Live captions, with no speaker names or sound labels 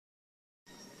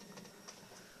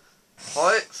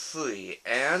Part 3,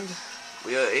 and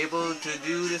we are able to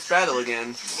do this battle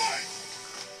again.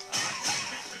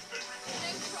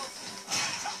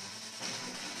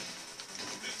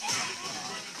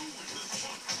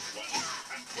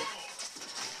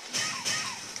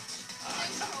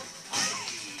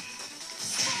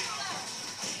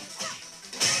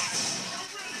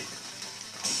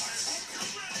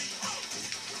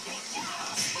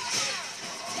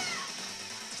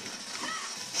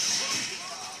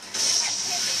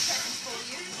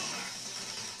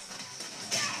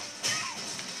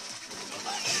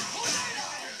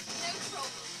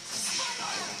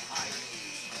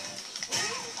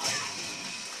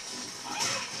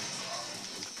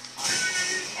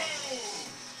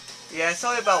 Yeah,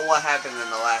 sorry about what happened in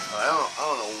the last part. I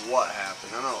don't know what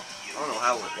happened. I don't know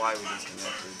why we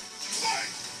disconnected.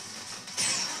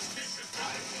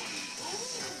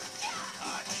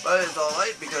 But it's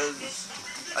alright because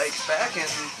Ike's back and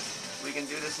we can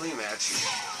do this rematch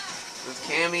with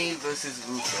Cammy versus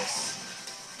Rufus.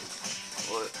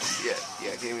 Or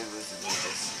yeah, Cammy versus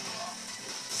Rufus.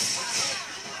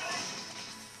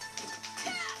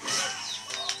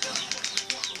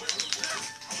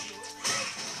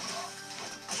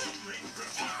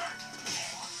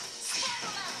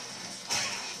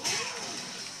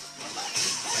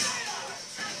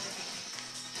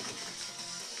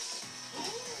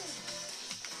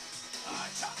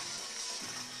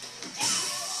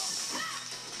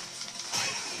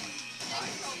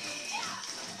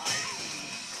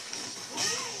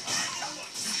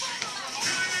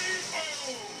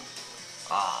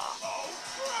 Ah,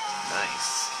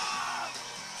 nice.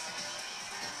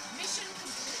 Mission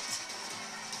complete.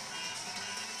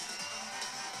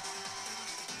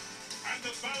 And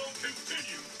the battle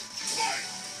continues. Fight!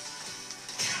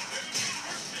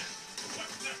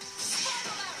 What's next?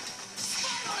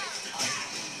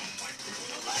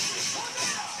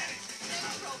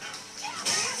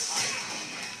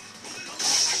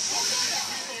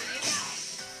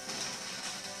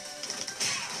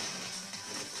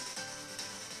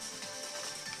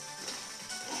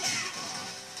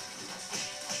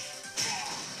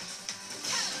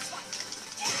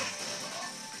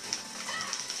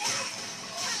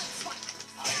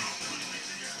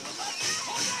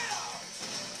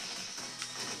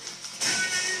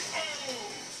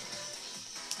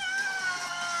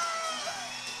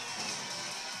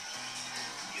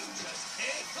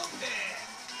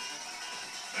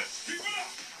 Let's keep it up!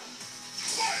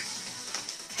 Fight!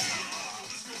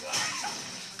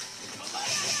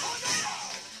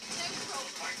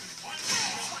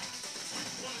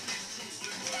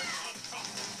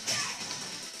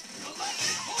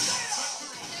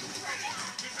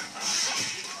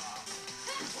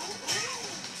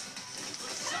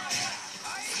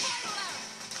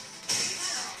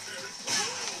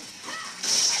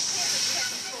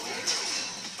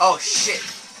 Oh shit!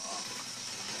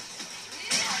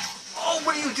 Oh,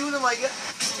 what are you doing to my guy?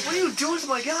 What are you doing to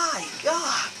my guy?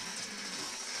 God!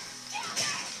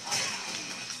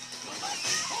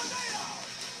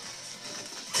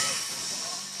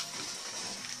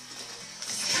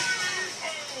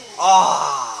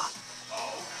 Ah!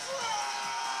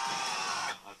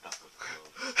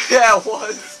 Yeah, it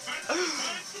was.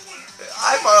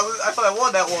 I thought I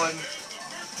won that one.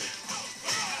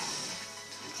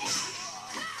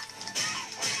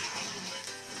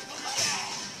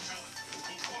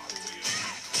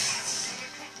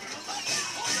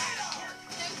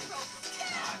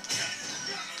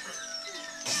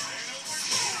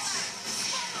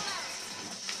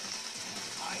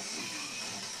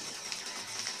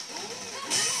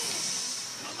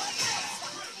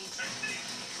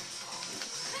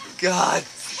 God.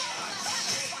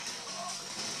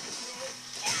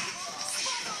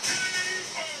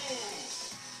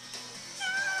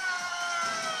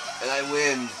 And I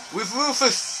win with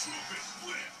Rufus.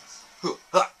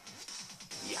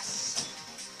 Yes.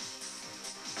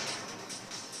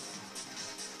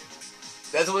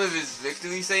 That's one of his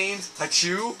victory sayings.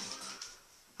 Achoo.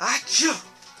 Achoo.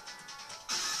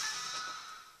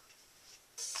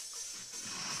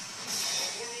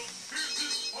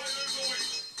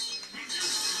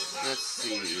 Let's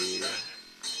see.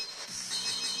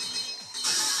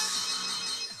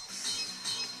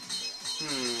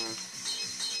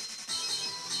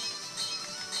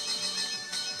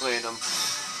 Random.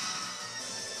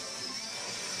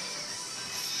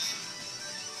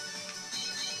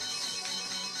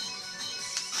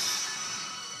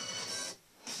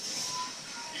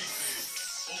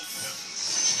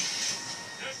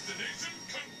 Destination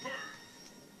confirmed.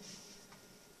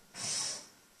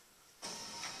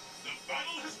 The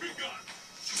battle has begun.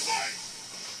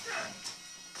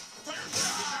 Fight!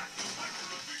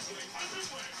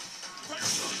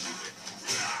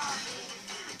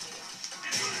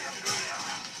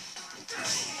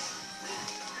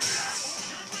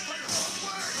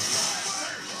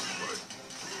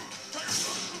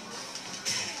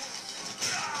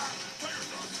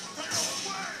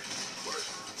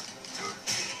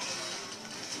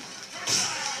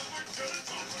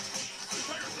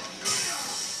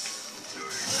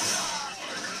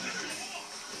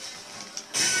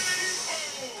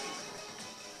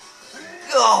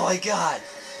 Oh my god!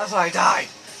 I thought I died.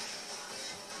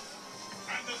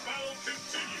 And the battle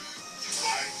continues.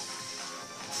 Fight!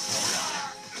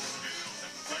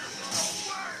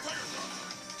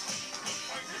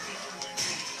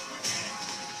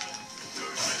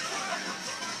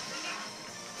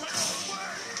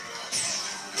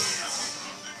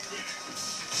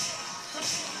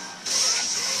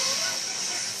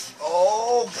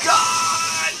 Oh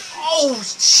god! Oh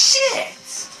shit!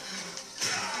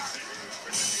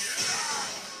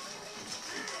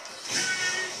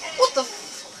 What the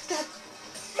fuck?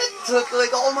 That took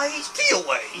like all my HP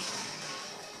away.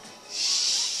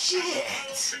 Shit!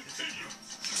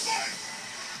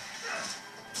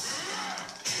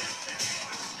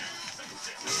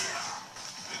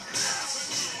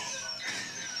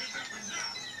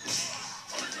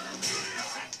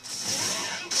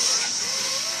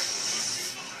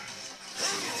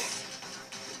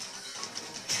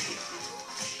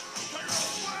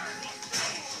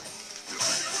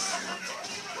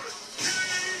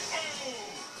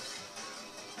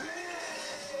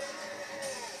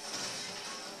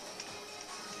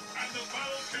 And the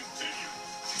battle continues.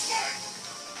 Fight!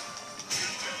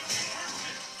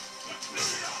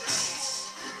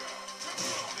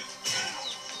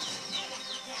 No one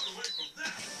can walk away from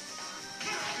that.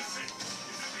 Is it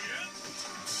the end?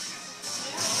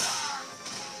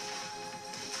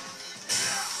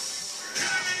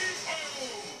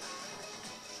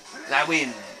 I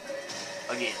win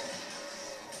again.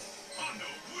 Hondo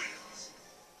wins.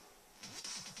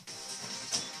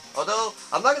 Although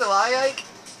I'm not gonna lie, Ike,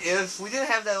 if we didn't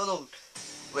have that little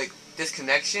like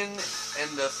disconnection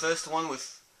in the first one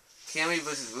with Cammy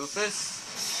versus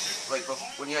Rufus, like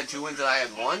when you had 2 wins and I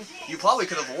had 1, you probably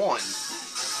could have won.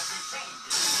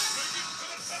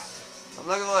 I'm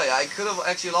not gonna lie, I could have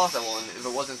actually lost that one if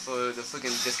it wasn't for the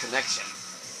freaking disconnection.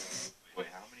 Wait,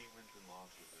 how many wins and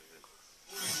losses is it?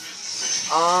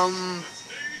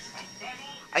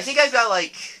 I think I've got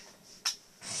like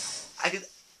I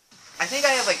think I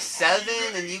have like 7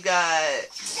 and you got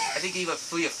I think you have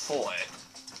 3 or 4.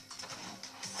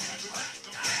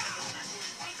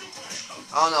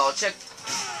 Oh no, I'll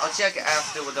check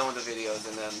after we're done with the videos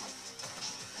and then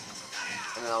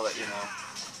I'll let you know.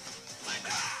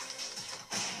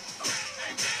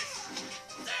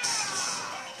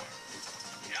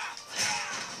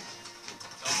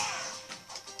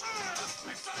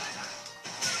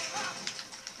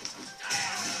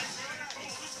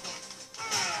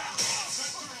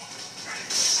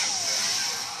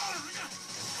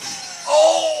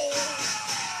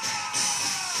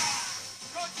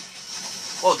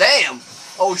 Oh damn!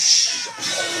 Oh sh!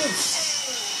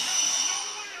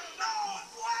 Oh.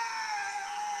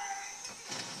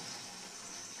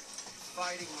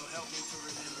 Fighting will help me to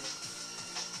remember.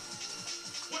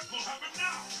 What will happen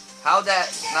now? How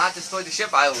that not destroyed the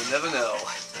ship, I will never know.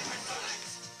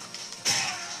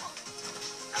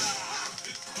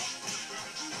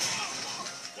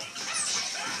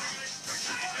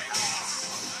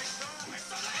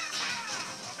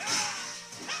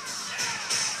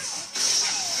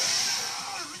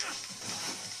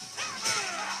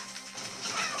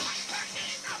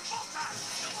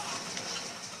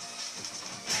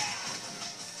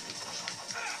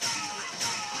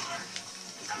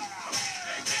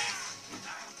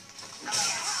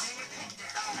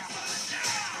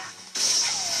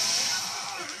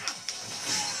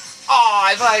 Oh,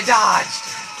 I thought I dodged!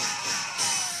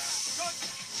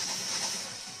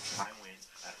 I win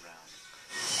that round.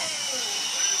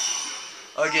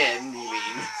 Again, you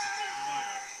mean.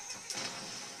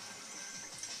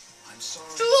 I'm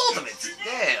sorry. 2 ultimates!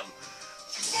 Damn!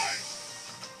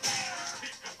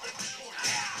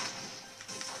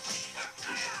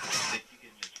 I think you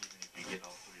get an achievement if you get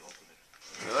all 3 ultimates.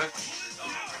 Really?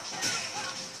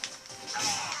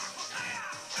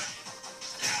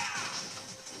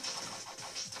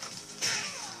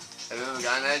 Have you ever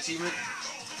gotten that achievement?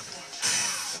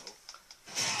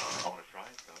 I want to try it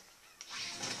though.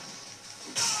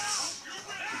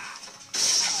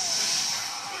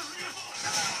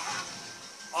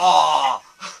 Oh!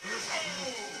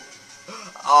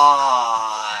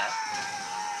 Ah!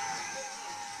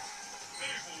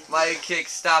 My kick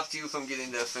stopped you from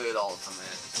getting the 3rd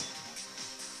ultimate.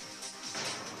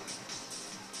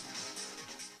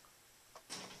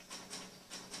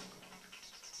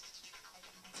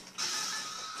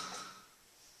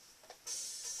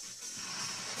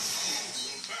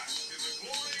 Back in the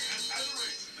glory and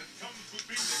adoration that comes with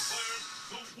being declared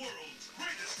the world's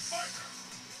greatest fighter.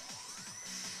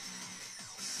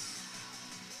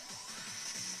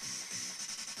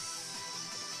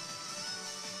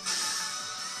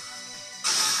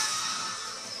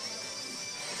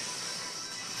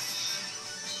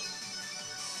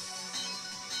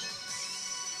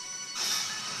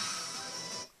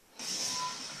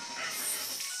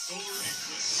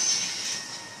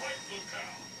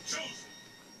 locale chosen.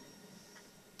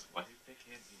 Why do you pick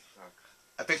him? You suck.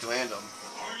 I picked random.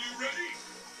 Are you ready?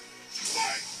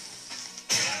 Fight!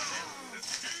 The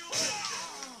scale up.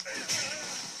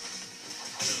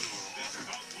 This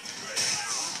bout will be ready.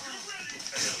 You ready?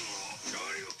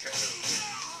 Shoryuken.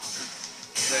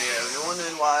 So yeah, if you're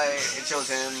wondering why it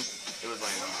shows him, it was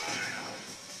random.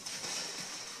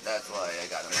 That's why I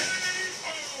got him.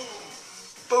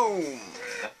 Boom!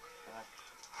 That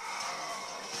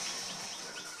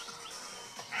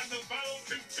And the battle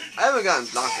continues. I haven't gotten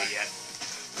Blanca yet.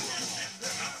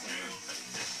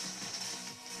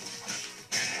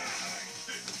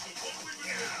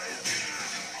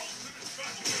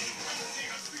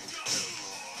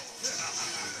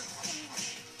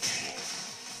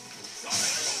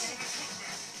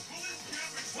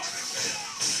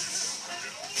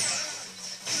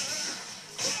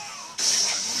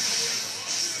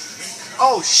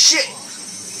 Oh shit!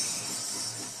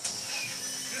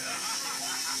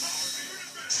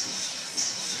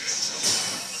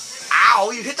 Ow!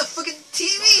 You hit the fucking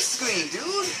TV screen, dude!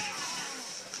 You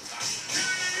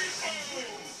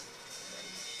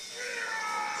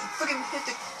fucking hit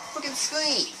the fucking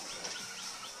screen!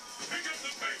 Pick up the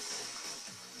pace.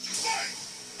 Fight!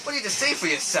 What do you just say for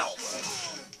yourself?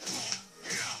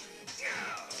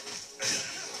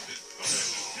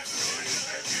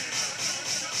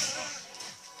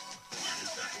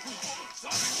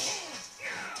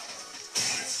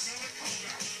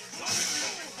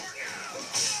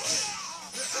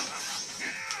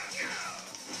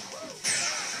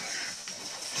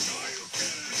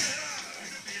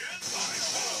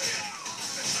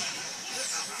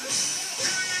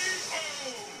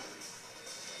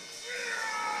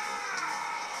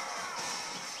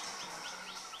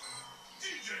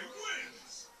 DJ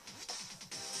wins.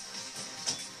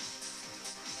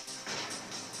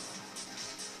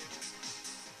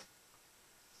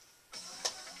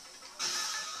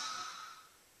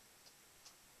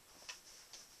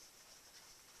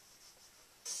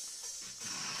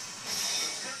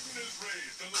 Curtain is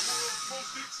raised on the world's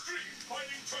most extreme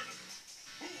fighting tournament.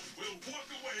 Who will walk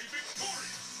away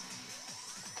victorious?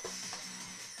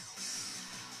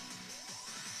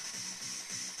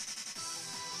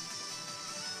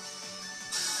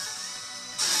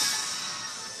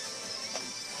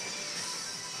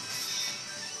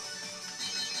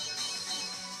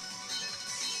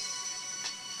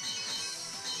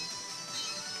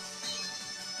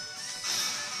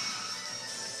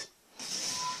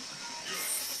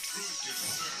 Truth is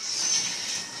served.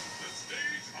 The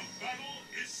stage of battle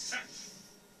is set.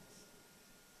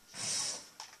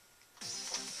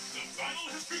 The battle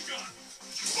has begun.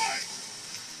 Fight!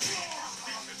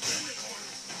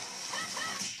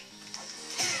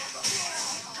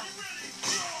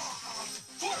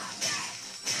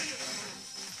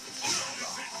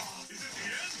 Is it the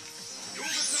end? You'll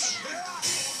listen.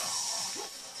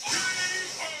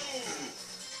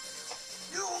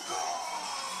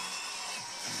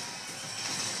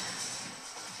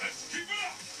 Let's keep it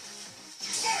up.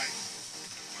 Fight!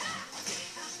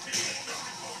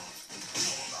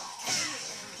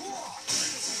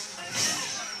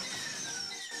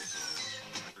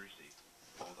 First Brucey.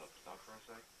 Hold up. Stop for a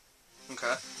sec.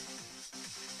 Okay.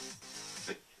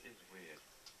 This is weird.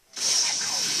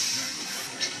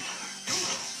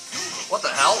 What the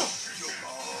hell?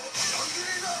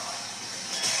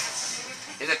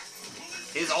 Is it...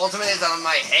 His ultimate is on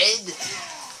my head?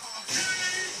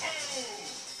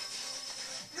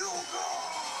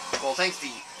 Well, thanks to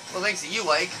you,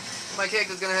 Ike, my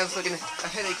character's gonna have fucking a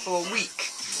headache for a week.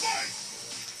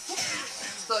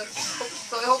 So I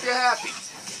hope you're happy.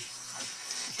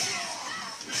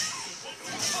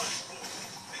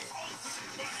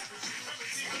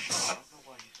 I don't know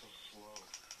why he's so slow.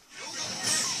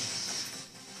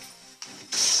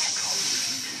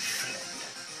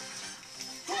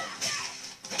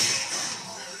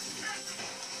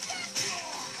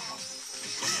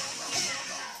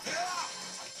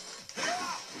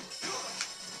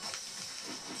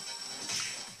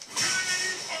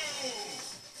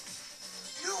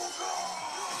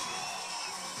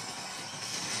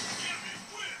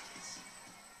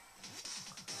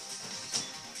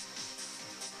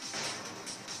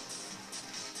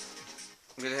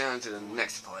 I'm gonna head on to the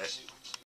next part.